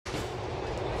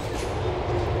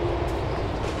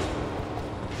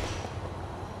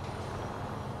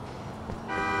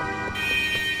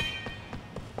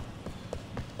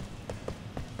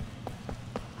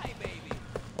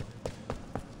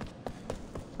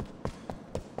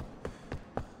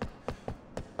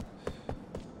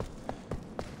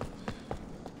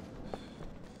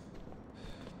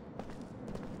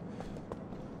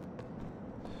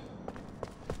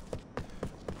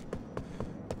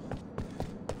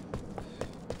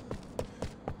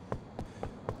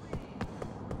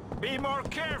Be more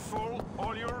careful,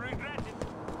 or you'll regret it.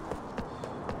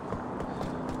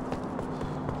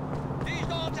 Die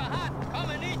Sollte hat,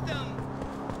 komme nicht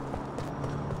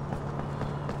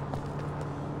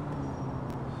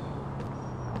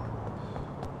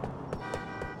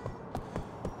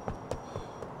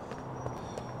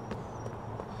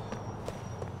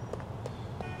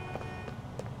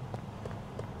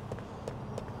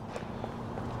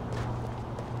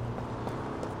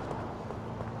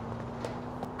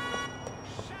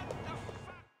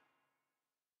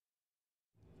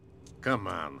Come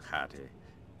on, Hattie.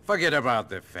 Forget about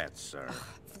the fat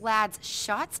serf. Vlad,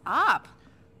 shut up.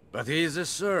 But he's a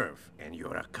serf, and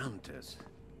you're a countess.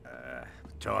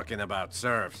 Talking about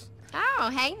serfs. Oh,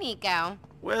 hey, Nico.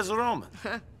 Where's Roman?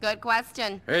 Good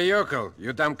question. Hey, Yokel,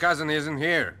 your dumb cousin isn't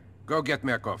here. Go get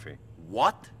me a coffee.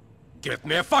 What? Get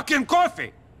me a fucking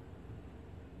coffee!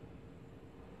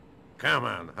 Come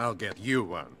on, I'll get you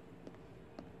one.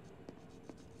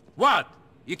 What?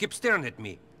 You keep staring at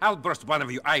me. I'll burst one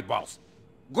of your eyeballs.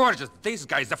 Gorgeous, this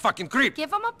guy's a fucking creep.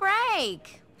 Give him a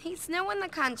break. He's new in the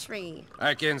country.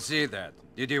 I can see that.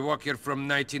 Did he walk here from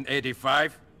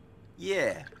 1985?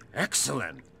 Yeah.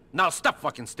 Excellent. Now stop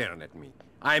fucking staring at me.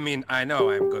 I mean, I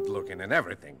know I'm good looking and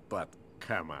everything, but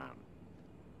come on.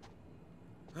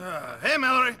 Hey,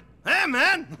 Mallory. Hey,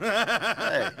 man!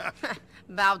 Hey.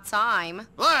 About time.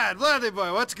 Vladdy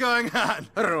boy, what's going on?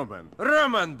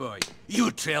 Roman boy, you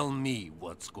tell me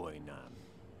what's going on.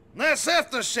 Nice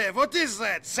aftershave, what is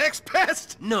that? Sex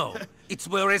pest? No, it's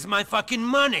where is my fucking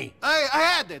money? I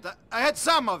had it. I had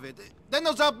some of it. Then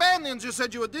those Albanians you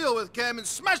said you would deal with came and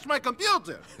smashed my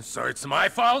computer. So it's my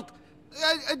fault?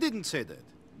 I didn't say that.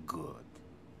 Good.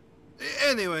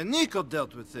 Anyway, Nico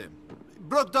dealt with him.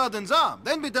 Broke Darden's arm,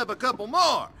 then beat up a couple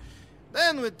more.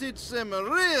 Then we teach them a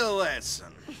real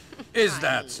lesson. Is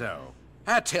that so?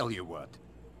 I tell you what,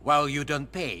 while you don't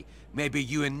pay, maybe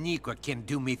you and Nico can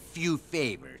do me few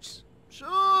favors.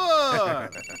 Sure.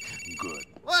 Good.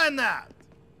 Why not?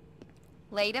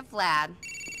 Later, Vlad.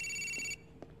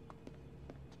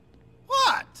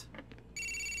 What?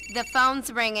 The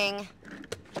phone's ringing.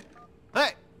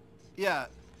 Hey. Yeah.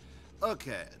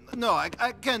 Okay. No, I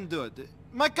can't do it.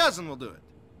 My cousin will do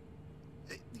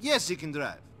it. Yes, he can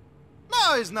drive.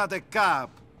 No, he's not a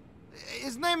cop.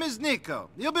 His name is Nico.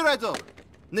 He'll be right over.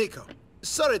 Nico,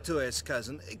 sorry to ask,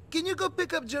 cousin. Can you go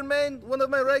pick up Jermaine, one of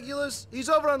my regulars? He's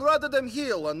over on Rotterdam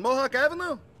Hill on Mohawk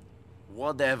Avenue?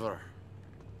 Whatever.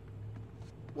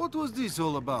 What was this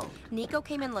all about? Nico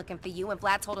came in looking for you, and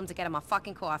Vlad told him to get him a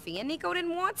fucking coffee, and Nico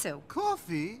didn't want to.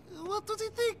 Coffee? What was he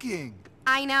thinking?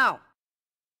 I know.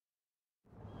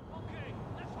 Okay,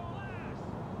 let's haul ass.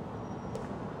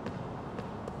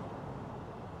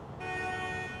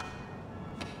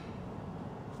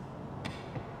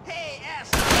 Hey, ass!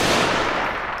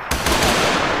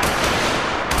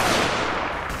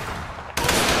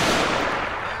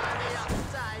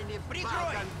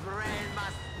 Прикрой!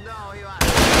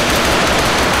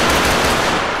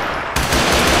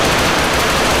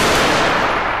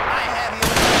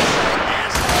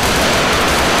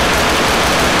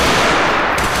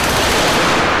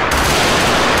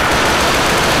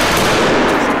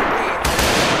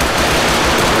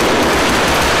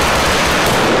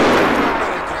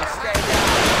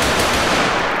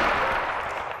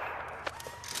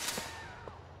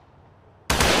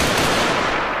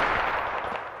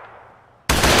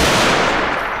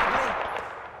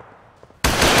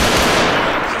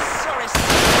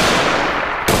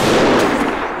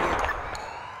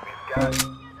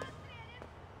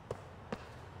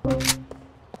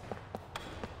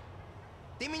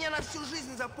 Ты меня на всю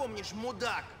жизнь запомнишь,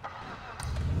 мудак!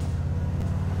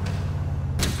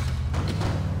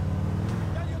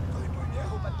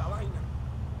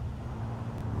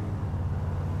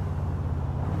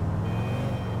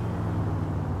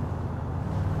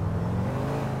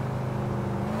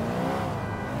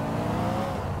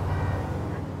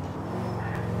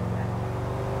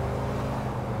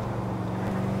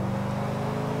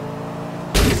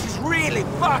 This is really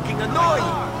fucking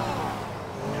annoying!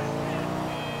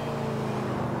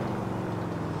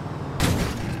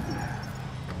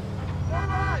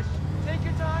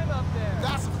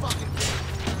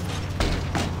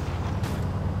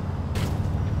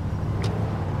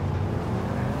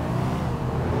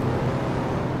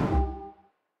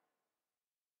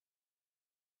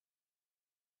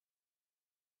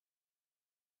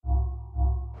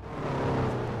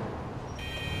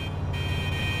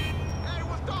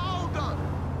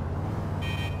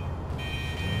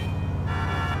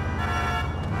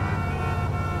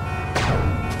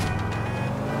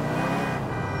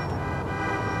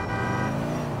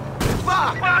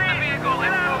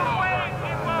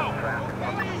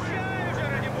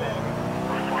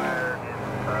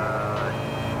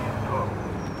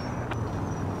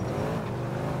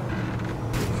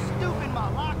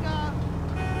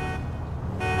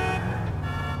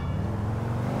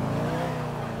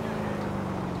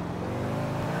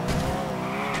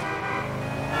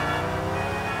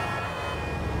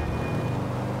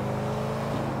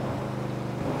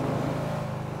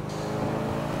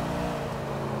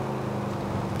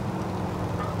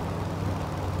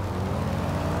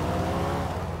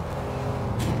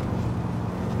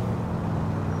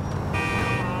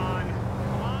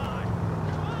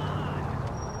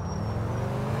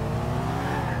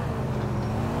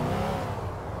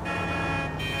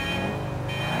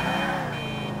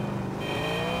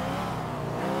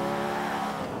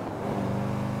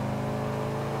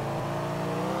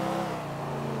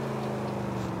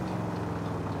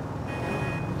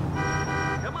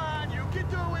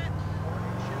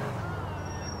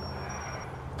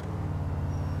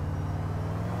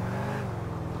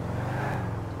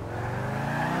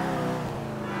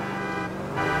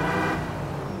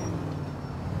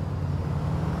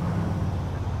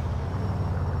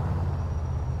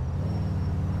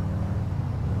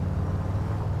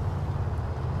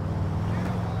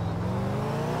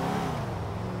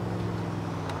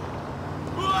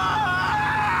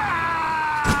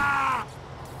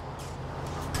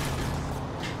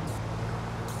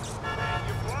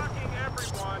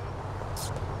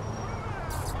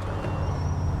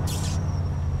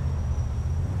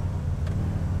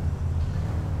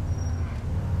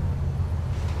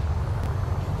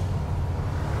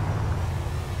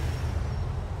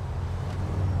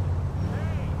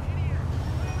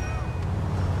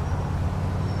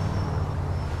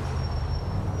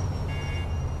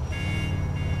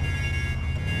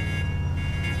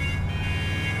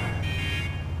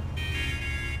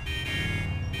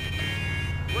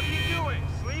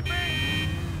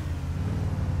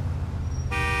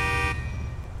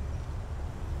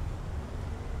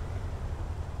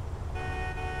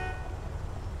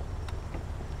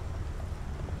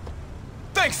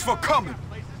 Thanks for coming.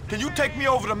 Can you take me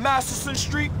over to Masterson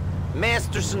Street?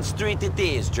 Masterson Street it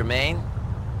is, Jermaine.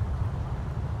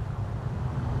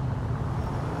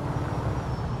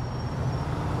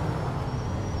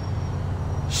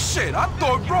 Shit, I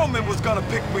thought Roman was gonna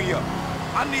pick me up.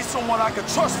 I need someone I can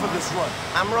trust for this run.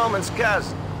 I'm Roman's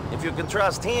cousin. If you can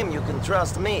trust him, you can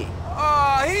trust me.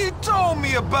 He told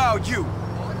me about you.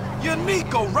 You're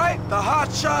Nico, right? The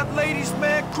hotshot ladies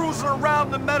man cruising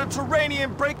around the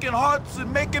Mediterranean breaking hearts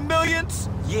and making millions?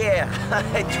 Yeah,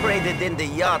 I traded in the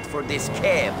yacht for this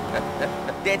cab.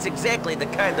 That's exactly the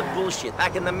kind of bullshit I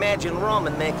can imagine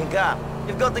Roman making up.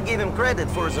 You've got to give him credit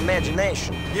for his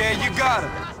imagination. Yeah, you got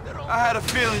it. I had a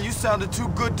feeling you sounded too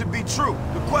good to be true.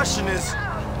 The question is,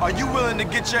 are you willing to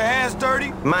get your hands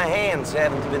dirty? My hands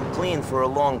haven't been clean for a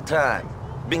long time.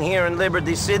 Being here in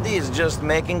Liberty City is just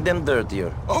making them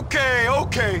dirtier. Okay.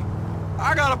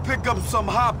 I gotta pick up some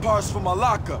hot parts for my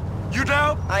lockup. You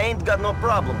down? I ain't got no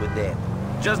problem with that.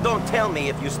 Just don't tell me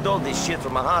if you stole this shit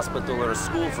from a hospital or a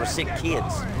school for sick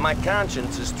kids. My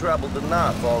conscience is troubled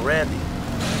enough already.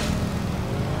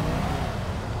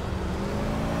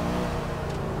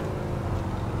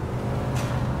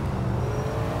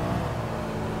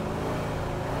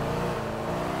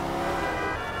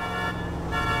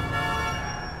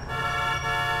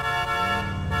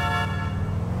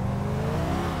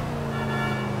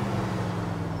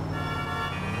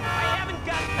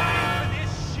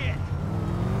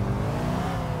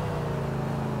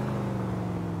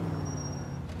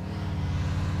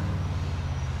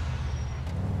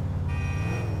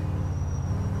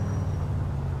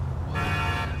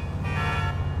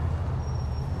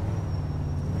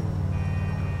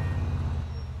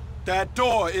 That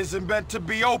door isn't meant to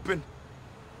be open.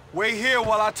 Wait here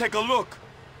while I take a look.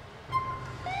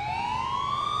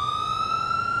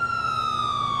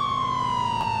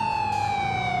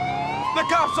 The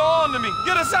cops are on to me.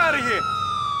 Get us out of here.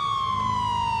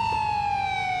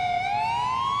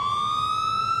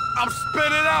 I'm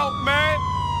spinning out, man.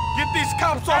 Get these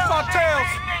cops off our tails.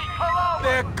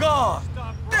 They're gone.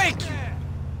 Thank you.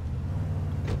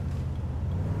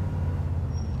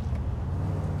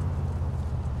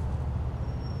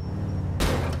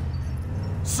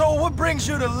 So what brings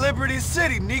you to Liberty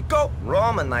City, Nico?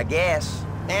 Roman, I guess.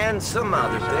 And some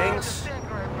other things.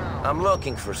 I'm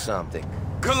looking for something.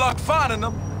 Good luck finding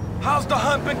them. How's the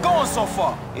hunt been going so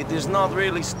far? It is not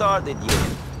really started yet.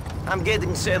 I'm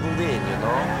getting settled in, you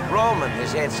know? Roman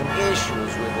has had some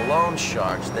issues with loan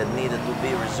sharks that needed to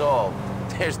be resolved.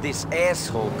 There's this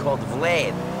asshole called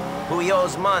Vlad, who he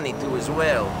owes money to as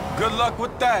well. Good luck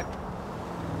with that.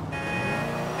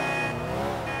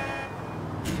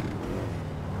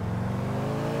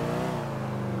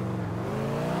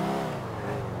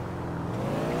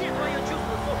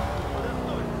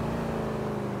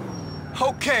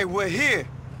 Okay, we're here.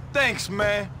 Thanks,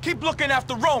 man. Keep looking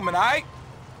after Roman, all right?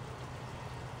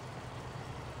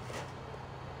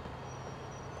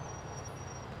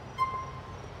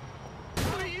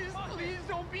 Please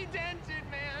don't be dented,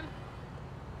 man.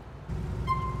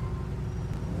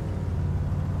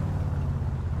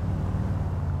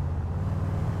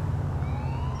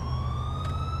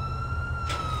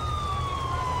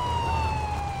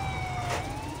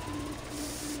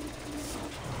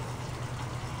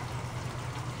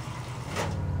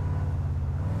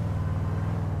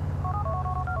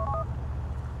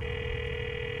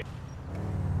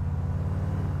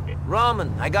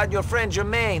 Roman, I got your friend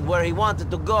Jermaine where he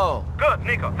wanted to go. Good,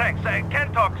 Nico, thanks. I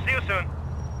can talk. See you soon.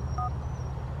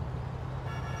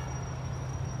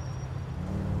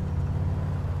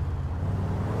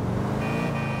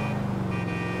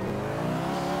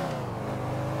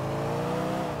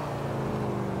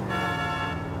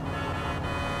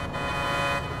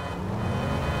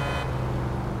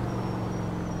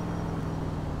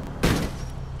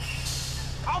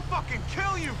 I'll fucking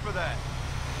kill you for that!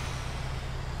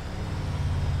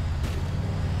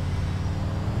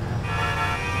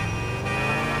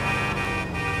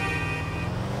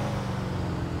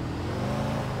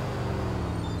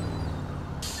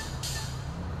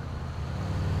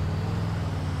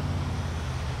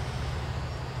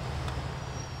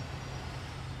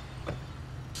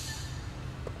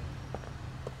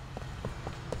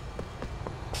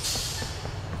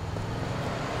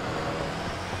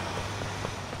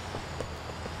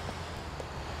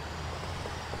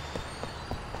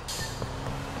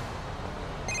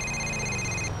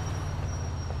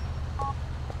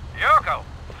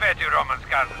 Roman's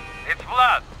cousin. It's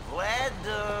Vlad. Vlad,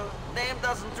 name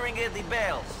doesn't ring any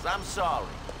bells. I'm sorry.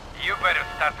 You better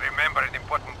start remembering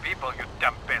important people, you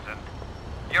dumb peasant.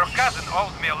 Your cousin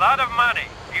owes me a lot of money.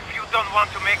 If you don't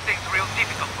want to make things real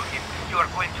difficult for him, you are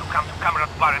going to come to Comrade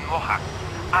bar in Mohawk.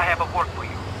 I have a work for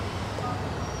you.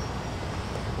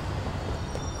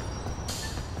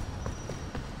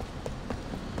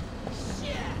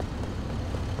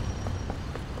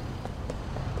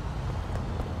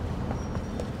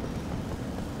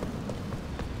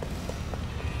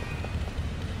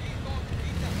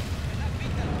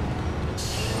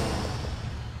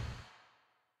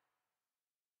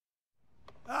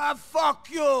 Ah, fuck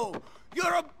you!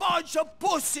 You're a bunch of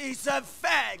pussies and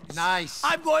fags! Nice.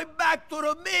 I'm going back to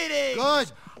the meeting!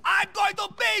 Good. I'm going to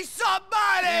be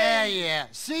somebody! Yeah.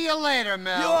 See you later,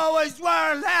 Mel. You always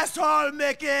were an asshole,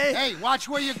 Mickey! Hey, watch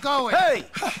where you're going. Hey!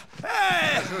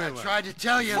 Hey! I tried to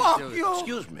tell you. Fuck you!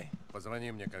 Excuse me.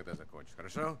 Позвони мне, когда закончишь,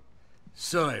 хорошо?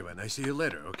 So, Ivan, I see you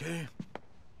later, okay?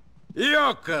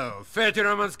 Yoko! Fete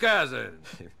Romanskaza!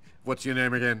 What's your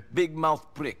name again? Big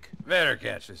mouth prick. Very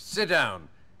catchy. Sit down.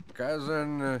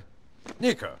 Cousin,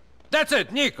 Nico. That's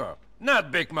it, Nico.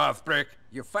 Not Big Mouth Prick.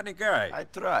 You funny guy. I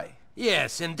try.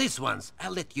 Yes, and this one's,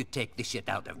 I'll let you take the shit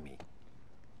out of me.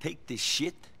 Take this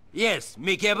shit? Yes,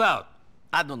 Mickey about.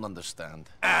 I don't understand.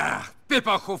 Ah,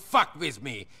 people who fuck with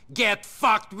me get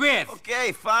fucked with.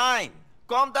 Okay, fine.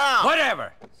 Calm down.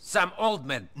 Whatever. Some old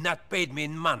man not paid me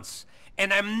in months,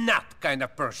 and I'm not kind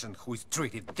of person who is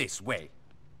treated this way.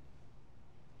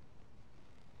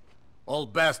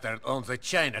 Old bastard owns a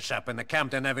china shop in the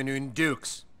Campton Avenue in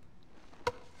Dukes.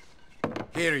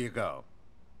 Here you go.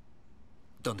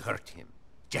 Don't hurt him.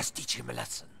 Just teach him a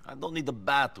lesson. I don't need a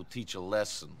bat to teach a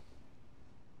lesson.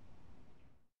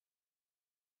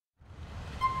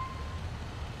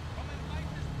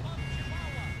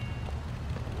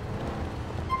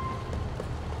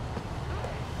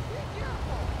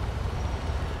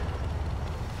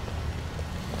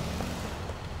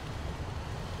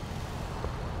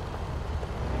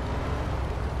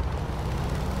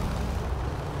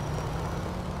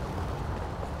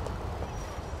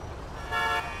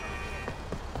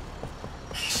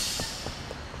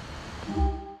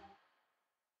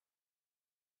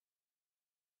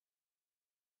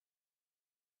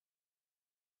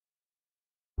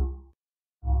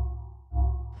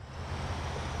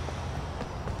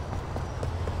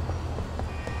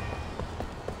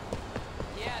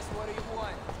 Yes, what do you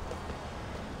want?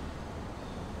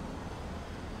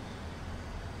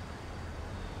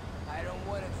 I don't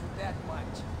want it for that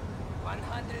much.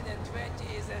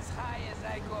 120 is as high as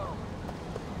I go.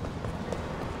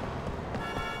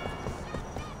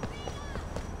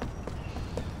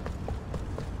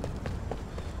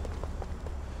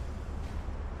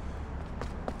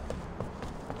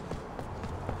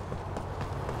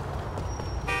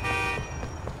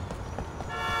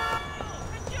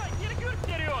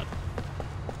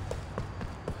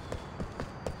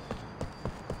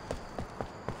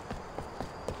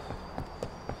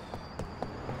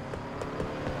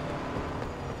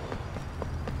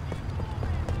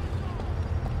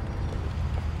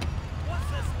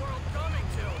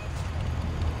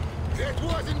 It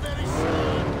wasn't very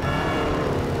smart.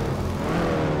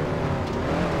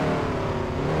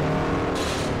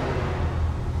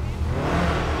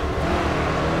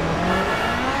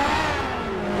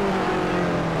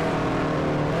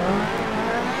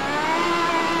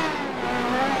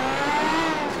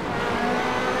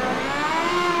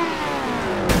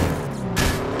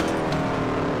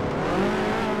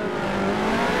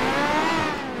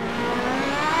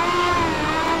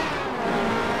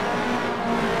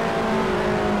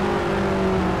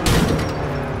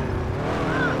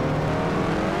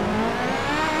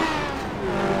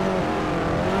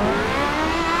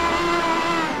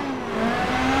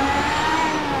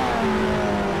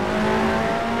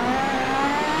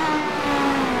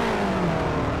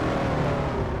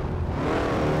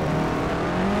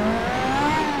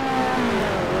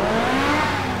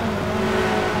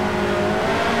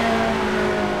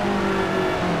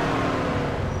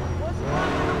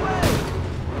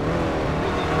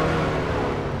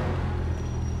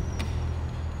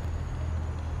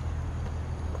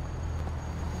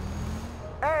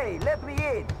 Hey, let me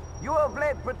in. You have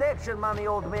Vlad protection money,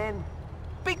 old man.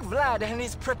 Big Vlad and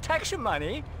his protection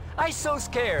money? I so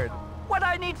scared. What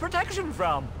I need protection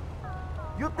from?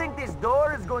 You think this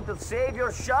door is going to save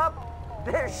your shop?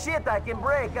 There's shit I can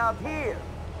break out here.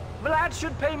 Vlad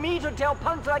should pay me to tell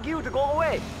punks like you to go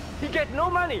away. He get no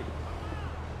money.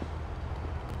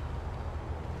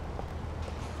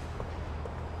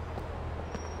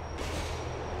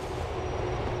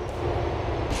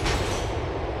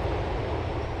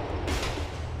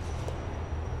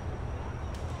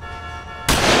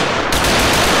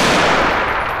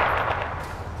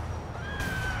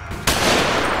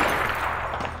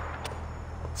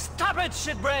 Stop it,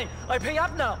 shitbrain! I pay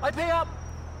up now! I pay up!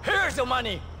 Here's the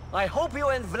money! I hope you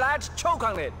and Vlad choke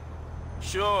on it.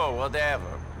 Sure,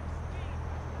 whatever.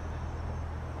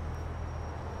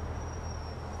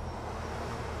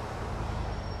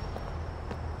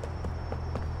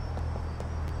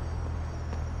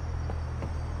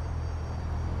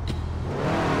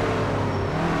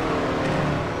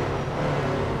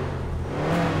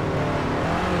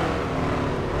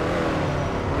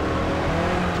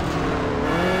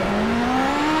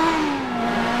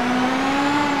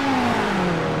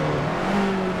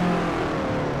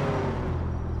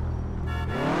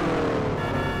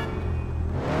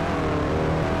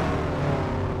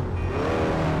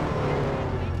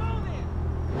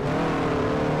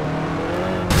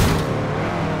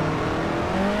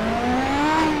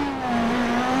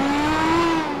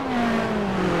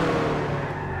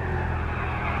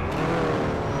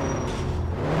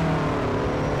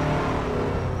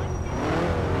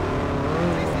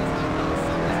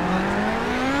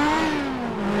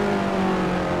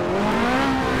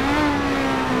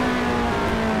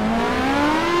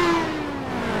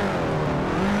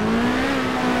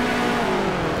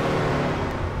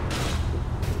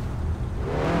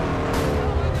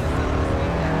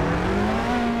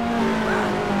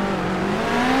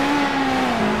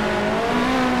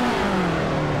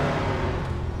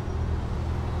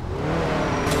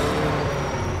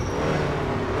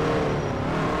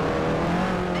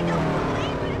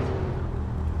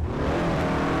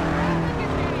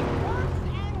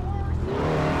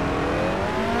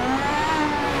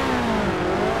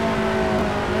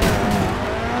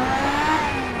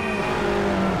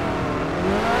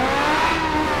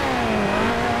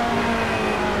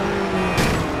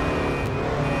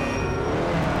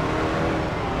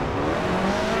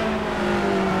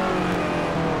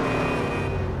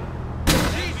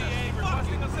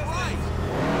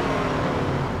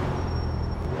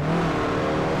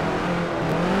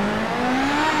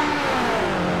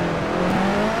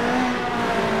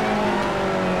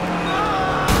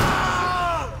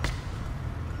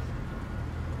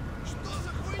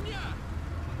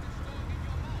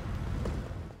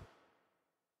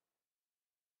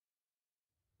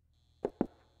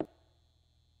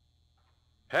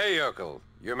 Hey, Yokel,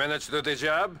 you managed to do the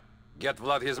job? Get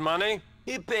Vlad his money?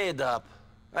 He paid up.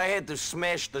 I had to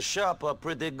smash the shop up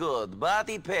pretty good, but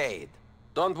he paid.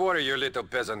 Don't worry your little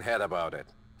peasant head about it.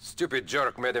 Stupid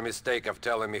jerk made a mistake of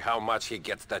telling me how much he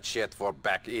gets that shit for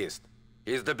back east.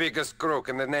 He's the biggest crook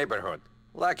in the neighborhood.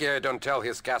 Lucky I don't tell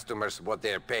his customers what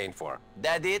they're paying for.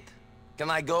 That it? Can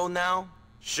I go now?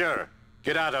 Sure.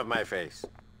 Get out of my face.